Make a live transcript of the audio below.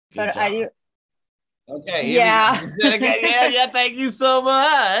Good But are job. you? Okay, here we go. Yeah. You said again. Yeah, yeah. Thank you so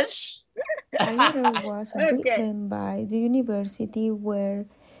much. A letter was Okay. written by the university where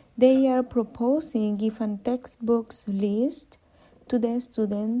they are proposing given textbooks list to the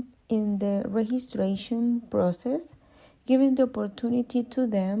student in the registration process, giving the opportunity to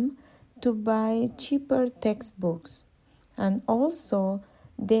them to buy cheaper textbooks. And also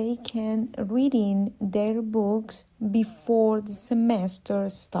they can read in their books before the semester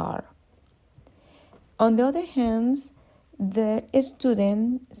start. On the other hand, the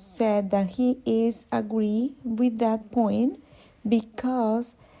student said that he is agree with that point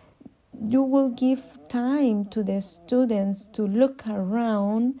because you will give time to the students to look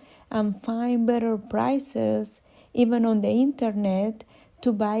around and find better prices even on the internet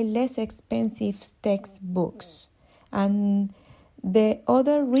to buy less expensive textbooks. And the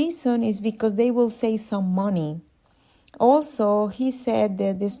other reason is because they will save some money. Also, he said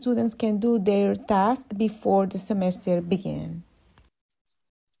that the students can do their task before the semester begins.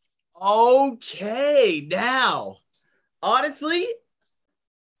 Okay, now, honestly,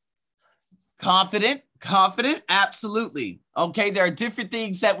 confident, absolutely. Okay, there are different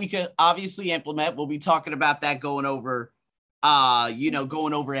things that we could obviously implement. We'll be talking about that going over,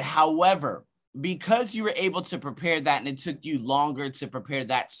 going over it. However, because you were able to prepare that and it took you longer to prepare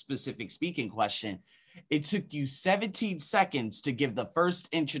that specific speaking question, it took you 17 seconds to give the first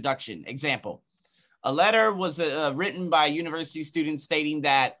introduction. Example, a letter was written by a university student stating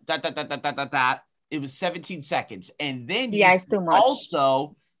that it was 17 seconds. And then you Yeah, it's too much.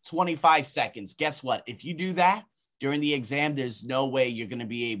 also 25 seconds. Guess what? If you do that during the exam, there's no way you're going to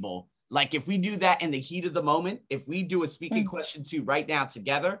be able. Like if we do that in the heat of the moment, if we do a speaking question 2 right now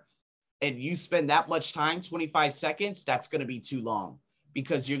together and you spend that much time, 25 seconds, that's going to be too long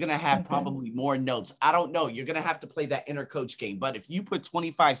because you're going to have probably more notes. I don't know. You're going to have to play that inner coach game. But if you put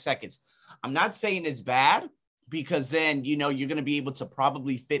 25 seconds, I'm not saying it's bad because then, you're going to be able to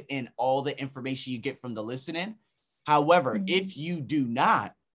probably fit in all the information you get from the listening. However, if you do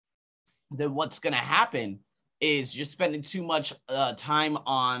not, then what's going to happen is you're spending too much time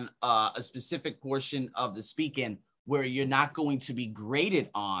on a specific portion of the speaking where you're not going to be graded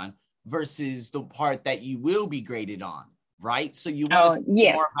on versus the part that you will be graded on, right? So you want to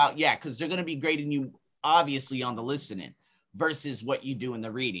Yes. more about, because they're going to be grading you obviously on the listening versus what you do in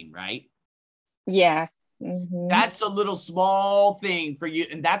the reading, right? Yes. That's a little small thing for you.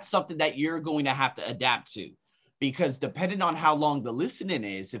 And that's something that you're going to have to adapt to because depending on how long the listening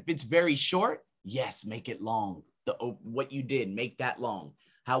is, if it's very short, yes, make it long. What you did, make that long.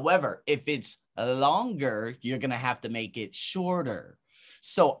 However, if it's longer, you're going to have to make it shorter.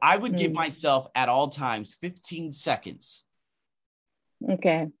 So I would give myself at all times 15 seconds.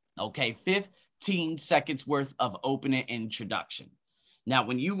 Okay. 15 seconds worth of opening introduction. Now,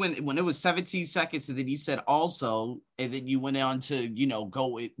 when it was 17 seconds, and then you said also, and then you went on to,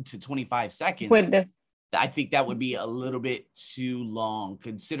 go to 25 seconds, I think that would be a little bit too long,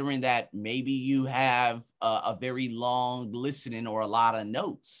 considering that maybe you have a very long listening or a lot of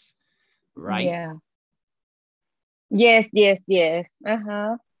notes, right? Yeah. Yes.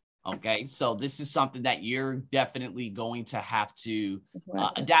 Okay, so this is something that you're definitely going to have to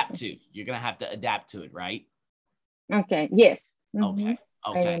adapt to. You're going to have to adapt to it, right? Okay. Yes. Okay.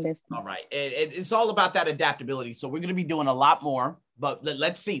 I understand. All right. It's all about that adaptability. So we're going to be doing a lot more, but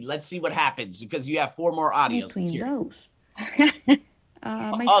let's see what happens because you have 4 more audios. Between those.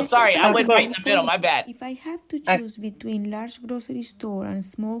 Sorry. I went right in the middle. My bad. If I have to choose between large grocery store and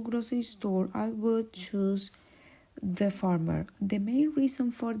small grocery store, I would choose the farmer. The main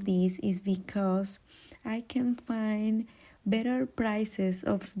reason for this is because I can find better prices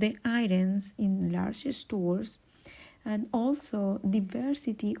of the items in large stores and also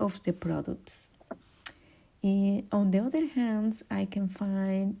diversity of the products. On the other hand, I can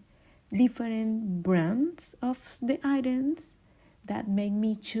find different brands of the items that make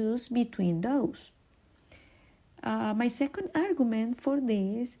me choose between those. My second argument for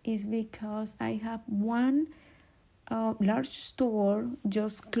this is because I have one large store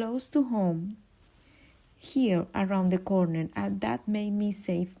just close to home here around the corner, and that made me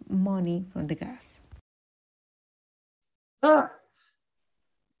save money from the gas.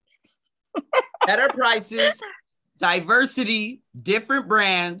 Better prices, diversity, different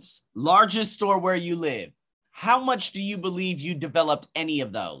brands, largest store where you live. How much do you believe you developed any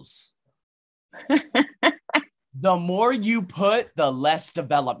of those? The more you put, the less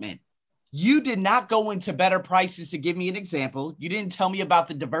development. You did not go into better prices to give me an example. You didn't tell me about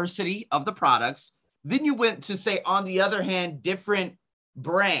the diversity of the products. Then you went to say, on the other hand, different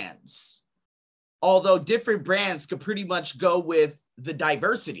brands. Although different brands could pretty much go with the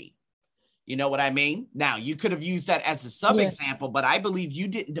diversity. You know what I mean? Now, you could have used that as a sub-example, but I believe you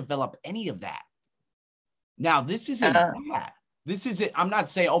didn't develop any of that. Now, this isn't bad. This isn't, I'm not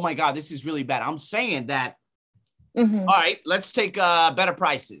saying, oh my God, this is really bad. I'm saying that, all right, let's take better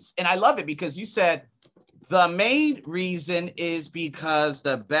prices. And I love it because you said the main reason is because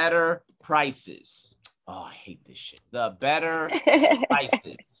the better prices. Oh, I hate this shit. The better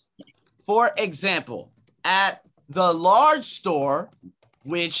prices. For example, at the large store,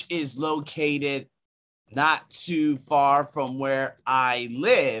 which is located not too far from where I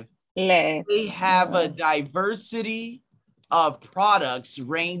live, they have a diversity of products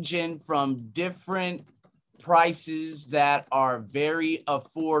ranging from different prices that are very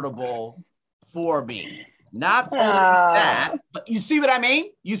affordable for me. Not only that, but you see what I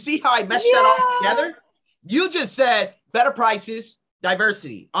mean? You see how I meshed that all together? You just said better prices,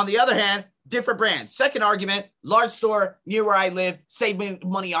 diversity. On the other hand, different brands. Second argument, large store near where I live, saving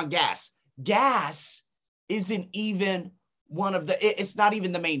money on gas. Gas isn't even one of the, it's not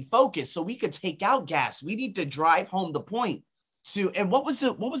even the main focus. So we could take out gas. We need to drive home the point to, and what was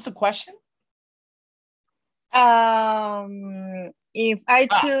the question? If I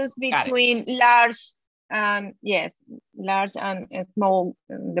choose between large and a small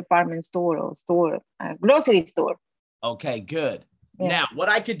department store or grocery store. Okay, good. Yeah. Now, what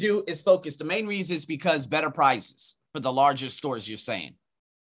I could do is focus. The main reason is because better prices for the larger stores, you're saying.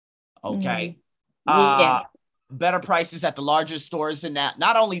 Okay. Better prices at the larger stores, and that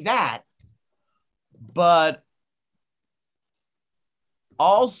not only that, but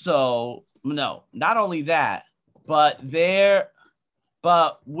also, no, not only that, but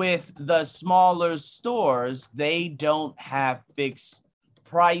with the smaller stores, they don't have fixed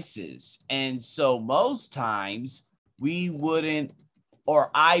prices. And so most times I wouldn't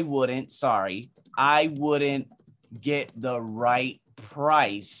get the right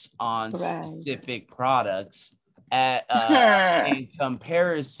price on specific products in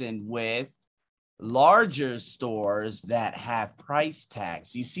comparison with larger stores that have price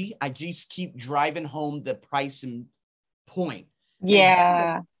tags. You see, I just keep driving home the pricing point.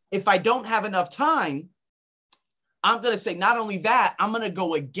 Yeah. And if I don't have enough time, I'm going to say not only that, I'm going to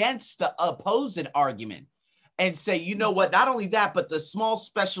go against the opposing argument and say, you know what, not only that, but the small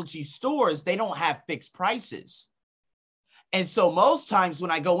specialty stores, they don't have fixed prices. And so most times when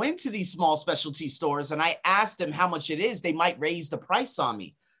I go into these small specialty stores and I ask them how much it is, they might raise the price on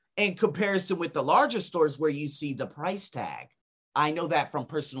me in comparison with the larger stores where you see the price tag. I know that from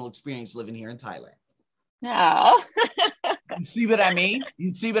personal experience living here in Thailand. Oh. You see what I mean?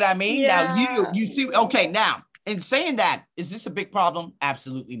 You see what I mean? Yeah. Now you see, okay, now in saying that, is this a big problem?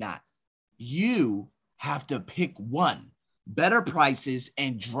 Absolutely not. You have to pick one. Better prices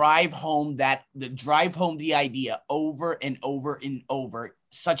and drive home the idea over and over and over,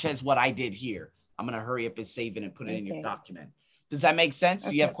 such as what I did here. I'm going to hurry up and save it and put it in your document. Does that make sense?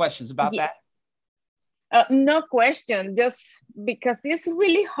 Do you have questions about that? No question, just because it's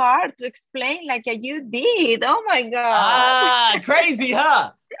really hard to explain like you did. Oh my God. Crazy,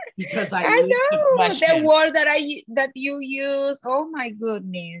 huh? Because I know the word that you use. Oh my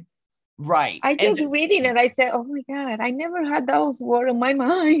goodness. Right. I just read it and I said, oh my God, I never had those words in my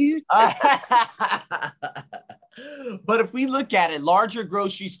mind. But if we look at it, larger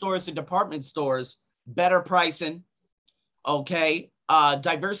grocery stores and department stores, better pricing, okay,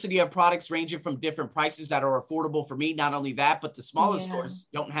 diversity of products ranging from different prices that are affordable for me. Not only that, but the smaller stores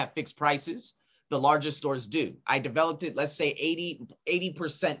don't have fixed prices. The larger stores do. I developed it, let's say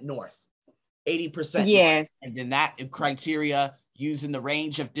 80% north, 80% yes. north. And then that criteria, using the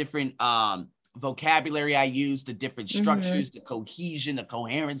range of different vocabulary I use, the different structures, the cohesion, the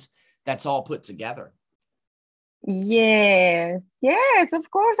coherence, that's all put together. Yes,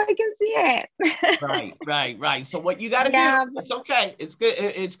 of course, I can see it. Right. So what you got to do, it's okay. It's good.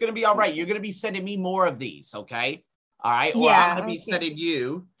 It's going to be all right. You're going to be sending me more of these, okay? All right. Or I'm going to be sending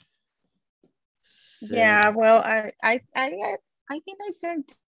you. Yeah, well, I think I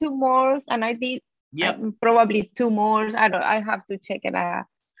sent 2 more and I did probably 2 more. I have to check it out.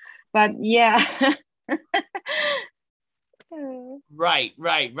 But yeah.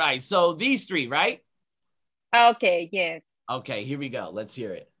 Right. So these 3, right? Okay, yes. Okay, here we go. Let's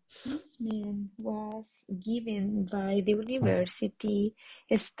hear it. Announcement was given by the university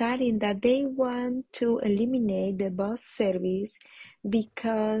stating that they want to eliminate the bus service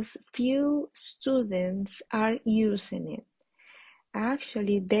because few students are using it.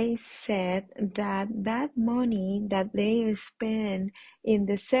 Actually, they said that money that they spend in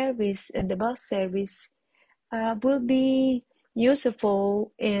the service, in the bus service, will be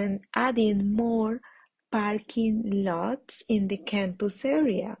useful in adding more parking lots in the campus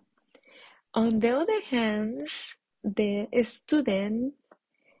area. On the other hand, the student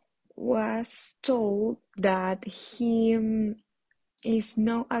was told that he is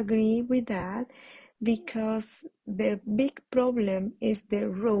not agree with that because the big problem is the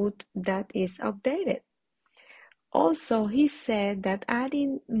route that is outdated. Also, he said that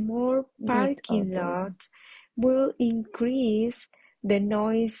adding more parking lots will increase the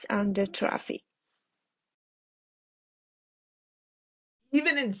noise and the traffic.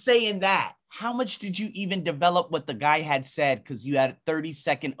 Even in saying that, how much did you even develop what the guy had said? Because you had a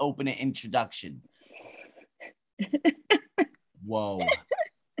 30-second opening introduction. Whoa.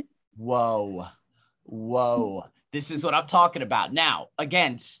 This is what I'm talking about. Now,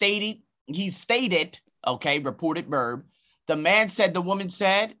 again, he stated, okay, reported verb. The man said, the woman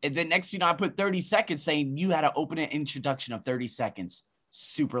said, and then next thing you know, I put 30 seconds saying you had an opening introduction of 30 seconds.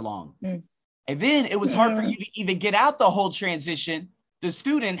 Super long. And then it was hard for you to even get out the whole transition. The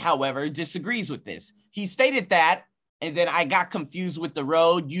student, however, disagrees with this. He stated that, and then I got confused with the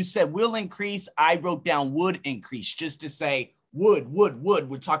road. You said will increase. I wrote down would increase just to say would.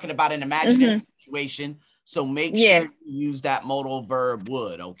 We're talking about an imaginary situation. So make sure you use that modal verb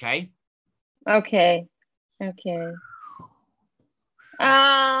would, okay? Okay.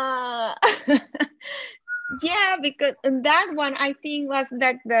 Yeah, because that one I think was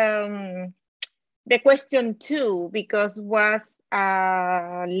like the question 2, because was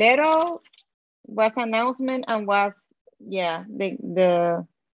little was announcement and was that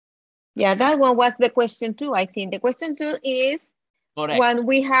one was the question 2. I think the question 2 is when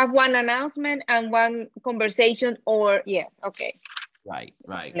we have one announcement and one conversation or right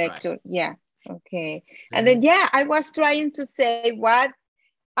lecture. Yeah, okay. And then I was trying to say what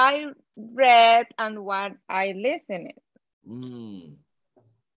I read and what I listened.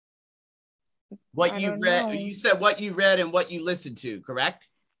 What you read, you said what you read and what you listened to, correct?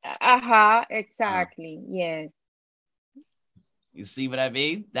 Exactly. Yes. You see what I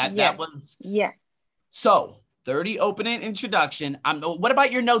mean? That was So 30 opening introduction. What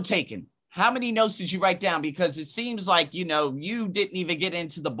about your note taking? How many notes did you write down? Because it seems like, you didn't even get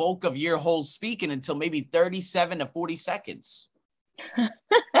into the bulk of your whole speaking until maybe 37 to 40 seconds.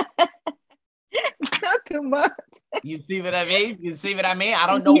 Not too much. You see what I mean? I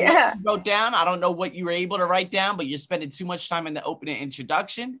don't know what you wrote down. I don't know what you were able to write down, but you're spending too much time in the opening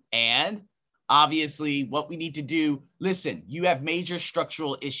introduction. And obviously what we need to do, listen, you have major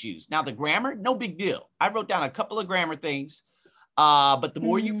structural issues. Now the grammar, no big deal. I wrote down a couple of grammar things, but the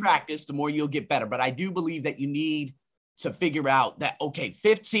more you practice, the more you'll get better. But I do believe that you need to figure out that,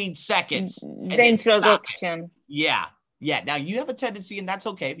 15 seconds. The introduction. Yeah. Now you have a tendency, and that's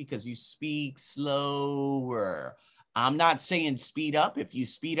okay because you speak slower. I'm not saying speed up. If you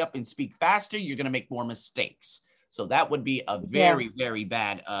speed up and speak faster, you're going to make more mistakes. So that would be a very, very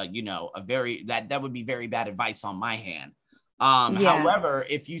bad, that would be very bad advice on my hand. However,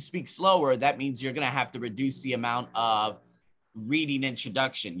 if you speak slower, that means you're going to have to reduce the amount of reading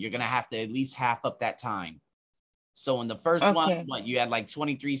introduction. You're going to have to at least half up that time. So in the first one, you had like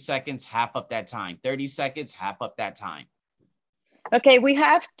 23 seconds, half up that time, 30 seconds, half up that time. Okay, we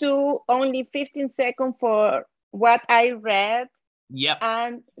have to only 15 seconds for what I read. Yep.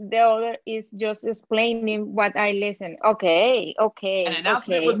 And the other is just explaining what I listened. Okay. An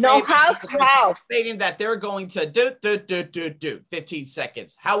announcement was no made half. Stating that they're going to do 15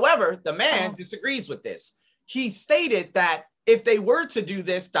 seconds. However, the man disagrees with this. He stated that if they were to do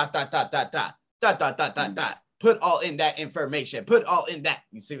this, put all in that information, put all in that.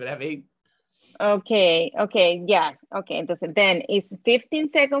 You see what I mean? Okay. Yes. Okay. Entonces, then it's 15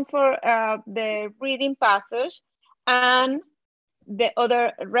 seconds for the reading passage and the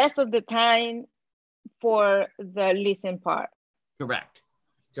other rest of the time for the listen part. Correct.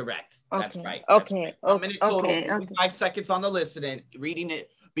 That's right. Okay. A minute total, 5 seconds on the listening, reading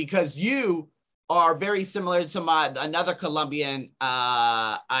it, because you are very similar to another Colombian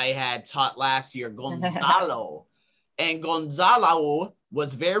I had taught last year, Gonzalo. And Gonzalo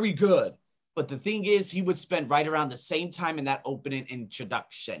was very good. But the thing is, he would spend right around the same time in that opening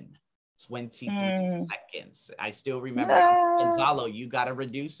introduction. 23 seconds. I still remember. Gonzalo, you got to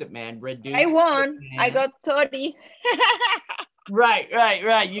reduce it, man. I won. I got 30. Right.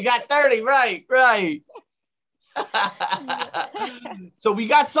 You got 30. Right. So we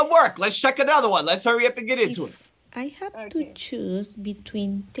got some work. Let's check another one. Let's hurry up and get into it. I have to choose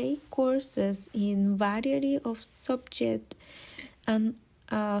between take courses in variety of subject and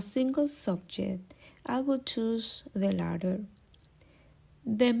a single subject. I would choose the latter.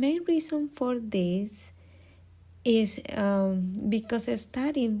 The main reason for this is because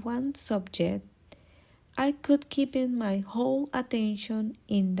studying one subject, I could keep in my whole attention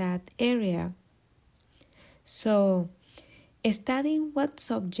in that area. So, studying one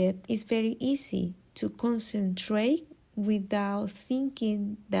subject is very easy to concentrate without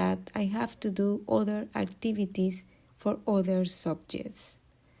thinking that I have to do other activities for other subjects.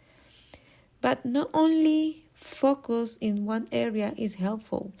 But not only focus in one area is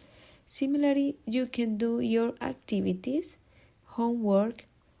helpful. Similarly, you can do your activities, homework,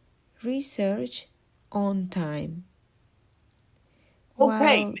 research on time.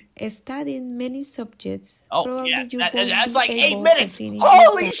 Okay. While studying many subjects, Oh, probably yeah. you won't That's be like 8 able minutes. to finish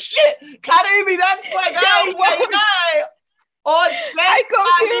Holy your shit. Karimi, that's like Yeah, wow. 80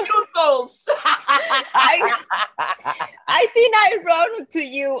 confused. minutos. I think I wrote to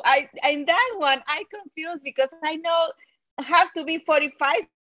you. In that one I confused because I know it has to be 45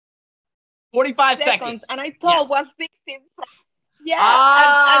 seconds. and I thought was 16 seconds. Yeah, and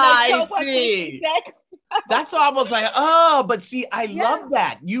I thought was 16 seconds. That's almost like, but see, I love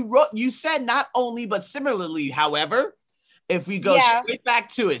that. You said not only, but similarly, however, if we go straight back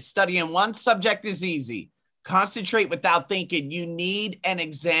to it, studying one subject is easy. Concentrate without thinking. You need an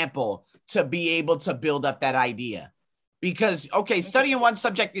example to be able to build up that idea. Because, studying one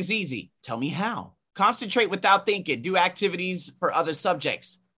subject is easy. Tell me how. Concentrate without thinking. Do activities for other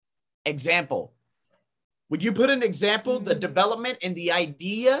subjects. Example. Would you put an example? The development and the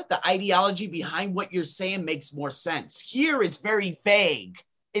idea, the ideology behind what you're saying makes more sense. Here it's very vague.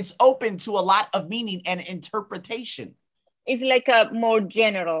 It's open to a lot of meaning and interpretation. It's like a more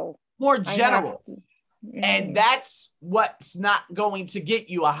general. And that's what's not going to get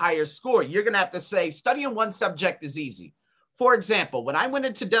you a higher score. You're going to have to say studying one subject is easy. For example, when I went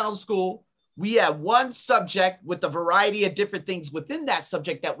into dental school, we had one subject with a variety of different things within that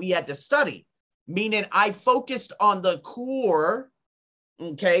subject that we had to study, meaning I focused on the core,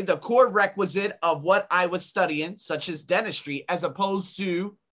 the core requisite of what I was studying, such as dentistry, as opposed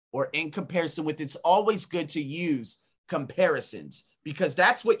to, or in comparison with, it's always good to use comparisons because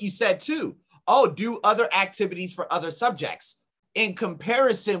that's what you said too. Oh, do other activities for other subjects in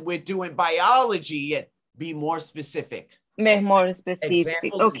comparison with doing biology and be more specific. More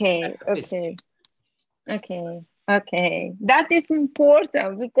specific. Okay. That is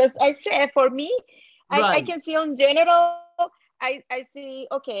important because I said for me, I can see on general, I see,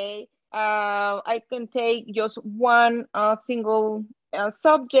 I can take just one single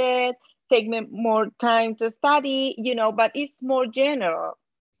subject, take me more time to study, but it's more general.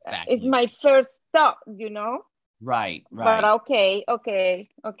 Exactly. It's my first thought, Right. But okay.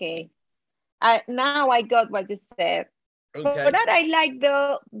 Now I got what you said. For that, I like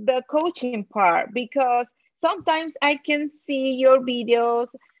the coaching part because sometimes I can see your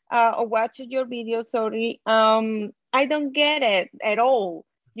videos or watch your videos. Sorry, I don't get it at all.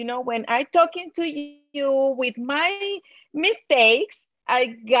 When I talking to you with my mistakes, I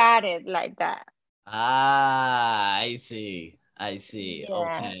got it like that. I see.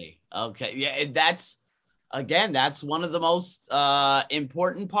 Yeah. Okay. Yeah, and that's one of the most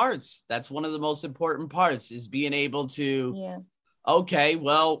important parts. That's one of the most important parts is being able to,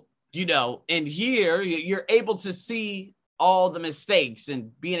 and here you're able to see all the mistakes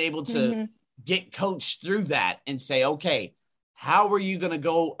and being able to get coached through that and say, okay, how are you going to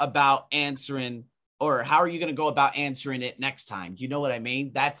go about answering or how are you going to go about answering it next time? You know what I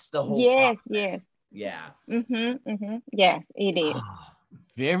mean? That's the whole process. Yes. Yeah. Yes, it is.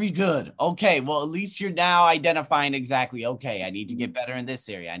 Very good. Okay. Well, at least you're now identifying exactly, okay, I need to get better in this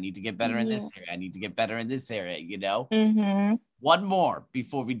area. I need to get better in this area. I need to get better in this area, One more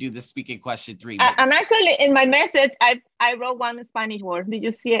before we do the speaking question 3. And actually in my message, I wrote one Spanish word. Did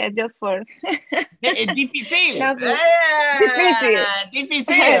you see it just for? Difícil.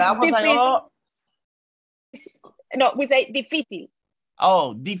 Difícil. I was like, oh. No, we say difícil.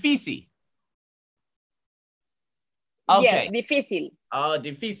 Oh, difícil. Okay. Yes, difícil. Oh,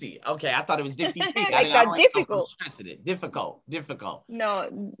 difícil. Okay, I thought it was difficult. Difficult. Difficult.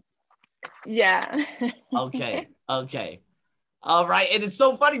 No. Yeah. Okay. All right. And it's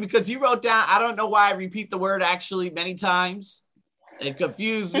so funny because you wrote down, I don't know why I repeat the word actually many times. It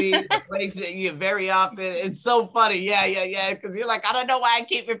confused me. It breaks it very often. It's so funny. Yeah. Because you're like, I don't know why I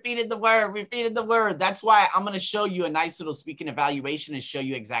keep repeating the word. That's why I'm going to show you a nice little speaking evaluation and show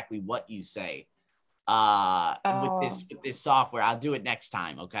you exactly what you say. With this software. I'll do it next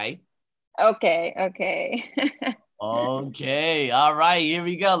time, okay? Okay. Okay, all right, here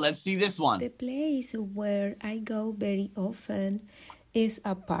we go. Let's see this one. The place where I go very often is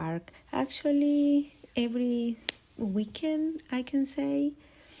a park. Actually, every weekend, I can say.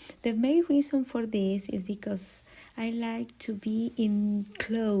 The main reason for this is because I like to be in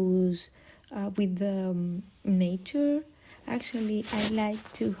close with the nature. Actually, I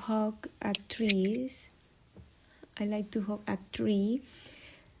like to hug at trees. I like to hug a tree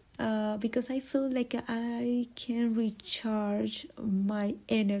because I feel like I can recharge my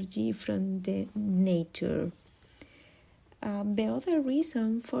energy from the nature. The other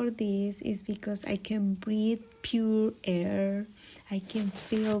reason for this is because I can breathe pure air. I can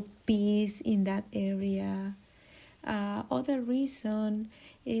feel peace in that area. Other reason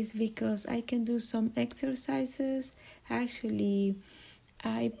is because I can do some exercises. Actually,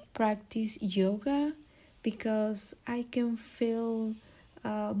 I practice yoga because I can feel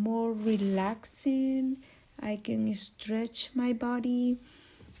more relaxing. I can stretch my body.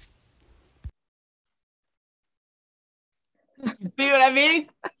 See what I mean?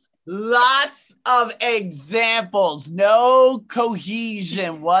 Lots of examples, no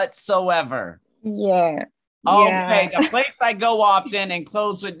cohesion whatsoever. Yeah. Okay, Yeah. the place I go often and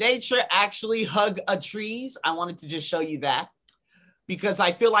close with nature, actually hug a trees. I wanted to just show you that because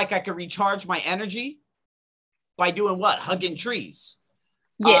I feel like I could recharge my energy by doing what? Hugging trees.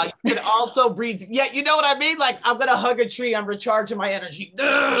 Yes. You can also breathe. Yeah, you know what I mean? Like, I'm going to hug a tree. I'm recharging my energy. You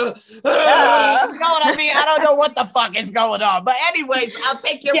know what I mean? I don't know what the fuck is going on. But anyways, I'll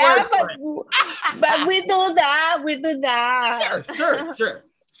take your Yeah, word for it. but we do that. We do that.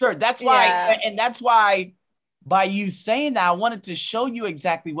 Sure. That's why. Yeah. And that's why by you saying that, I wanted to show you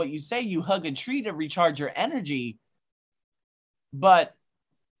exactly what you say. You hug a tree to recharge your energy. But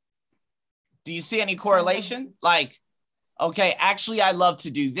do you see any correlation? Like, okay, actually, I love to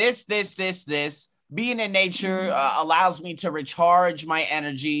do this. Being in nature allows me to recharge my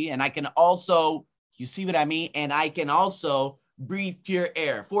energy. And I can also, you see what I mean? And I can also breathe pure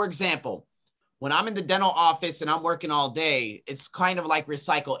air. For example, when I'm in the dental office and I'm working all day, it's kind of like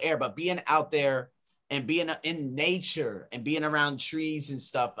recycle air, but being out there and being in nature and being around trees and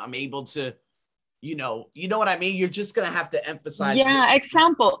stuff, I'm able to, you know what I mean? You're just going to have to emphasize. Yeah.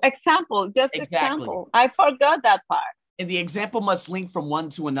 Example. Just Exactly. example. I forgot that part. And the example must link from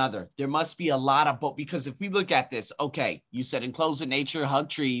one to another. There must be a lot of both, because if we look at this, okay, you said enclose with nature, hug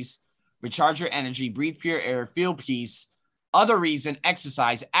trees, recharge your energy, breathe pure air, feel peace. Other reason,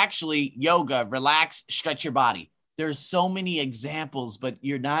 exercise, actually yoga, relax, stretch your body. There's so many examples, but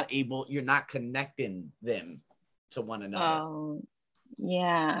you're not connecting them to one another. Oh,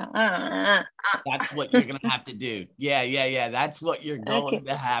 yeah. That's what you're going to have to do. Yeah. That's what you're going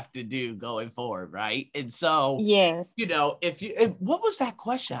to have to do going forward, right? And so, yes. What was that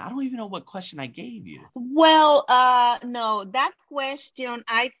question? I don't even know what question I gave you. Well, no, that question,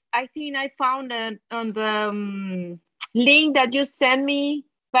 I think I found it on the link that you sent me,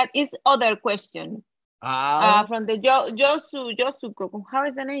 but it's other question. From the Josu, how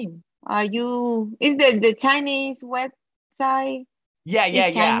is the name? Is the Chinese website? Yeah.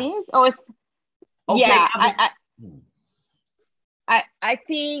 Chinese or is, okay, yeah, I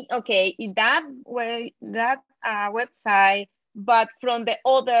think okay in that way website, but from the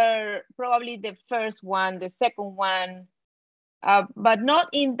other, probably the first one, the second one, but not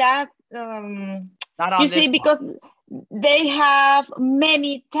in that. Not on you see, because they have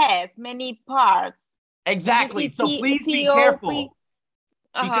many tests, many parts. Exactly. So please be careful,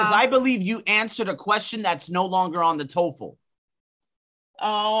 because I believe you answered a question that's no longer on the TOEFL.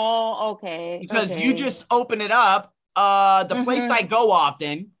 Oh, okay. Because you just open it up, the place I go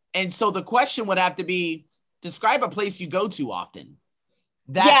often. And so the question would have to be, describe a place you go to often.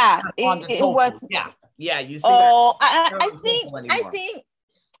 That's on the TOEFL. Yeah. You see that?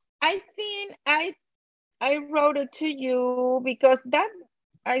 I think I wrote it to you because that,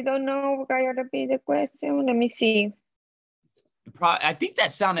 I don't know what would be the question. Let me see. I think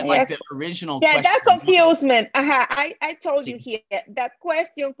that sounded like the original question. Yeah, that confused me. I told you here, that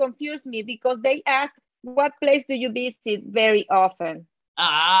question confused me because they asked, what place do you visit very often?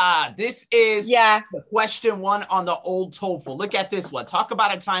 This is the question one on the old TOEFL. Look at this one. Talk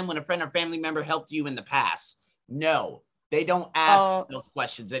about a time when a friend or family member helped you in the past. No, they don't ask those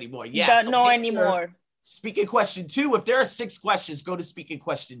questions anymore. Yeah, don't know anymore. Speaking question 2. If there are 6 questions, go to speaking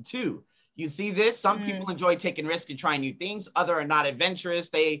question 2. You see this? Some people enjoy taking risks and trying new things. Others are not adventurous.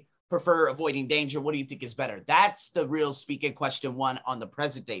 They prefer avoiding danger. What do you think is better? That's the real speaking question 1 on the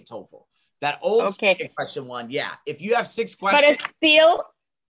present day TOEFL. That old speaking question 1. Yeah. If you have 6 questions. But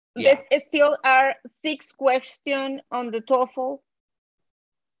there still are 6 questions on the TOEFL?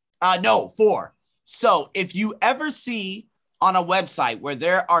 No, 4. So if you ever see on a website where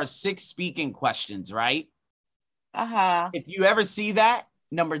there are 6 speaking questions, right? If you ever see that,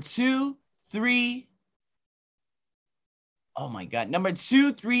 number 2, 3, Oh my God. Number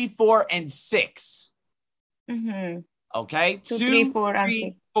 2, 3, 4, and 6. Mm-hmm. Okay. 2, 3, 4, and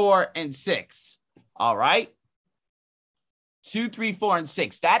 6. 4, and 6. All right. 2, 3, 4, and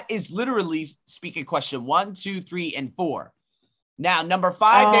 6. That is literally speaking question 1, 2, 3, and 4. Now, number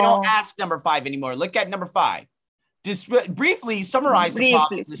 5, they don't ask number 5 anymore. Look at number 5. Just briefly summarize the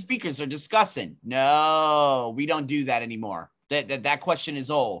problem the speakers are discussing. No, we don't do that anymore. That question is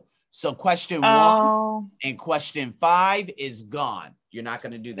old. So question 1 and question 5 is gone. You're not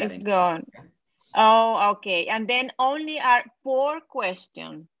going to do that it's anymore. Gone. Oh, okay. And then only are 4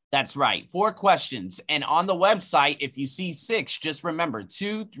 questions. That's right. 4 questions. And on the website, if you see 6, just remember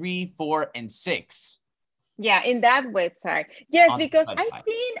 2, 3, 4, and 6. Yeah, in that website. Yes, On because I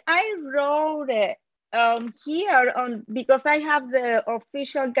think I wrote it here on because I have the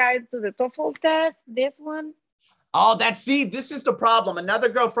official guide to the TOEFL test, this one. Oh, this is the problem. Another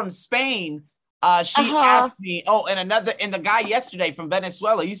girl from Spain, she asked me, and the guy yesterday from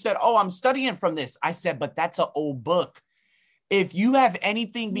Venezuela, he said, I'm studying from this. I said, but that's an old book. If you have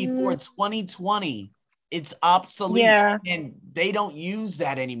anything before 2020, it's obsolete. Yeah. And they don't use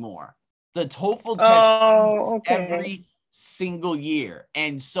that anymore. The TOEFL test every single year.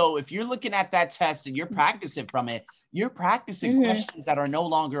 And so if you're looking at that test and you're practicing from it, you're practicing questions that are no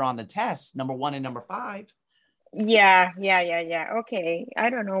longer on the test, number 1 and number 5. Yeah. Okay. I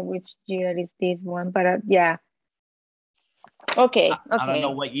don't know which year is this one, but yeah. Okay. I don't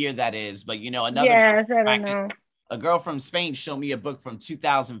know what year that is, but another. Yes, I don't know. A girl from Spain showed me a book from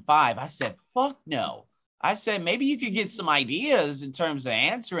 2005. I said, fuck no. I said, maybe you could get some ideas in terms of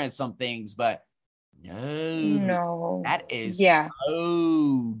answering some things, but no, that is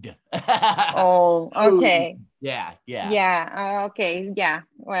old. Okay. Yeah. Okay. Yeah.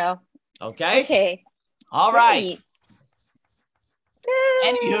 Well. Okay. All right.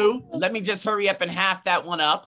 Anywho, let me just hurry up and half that one up.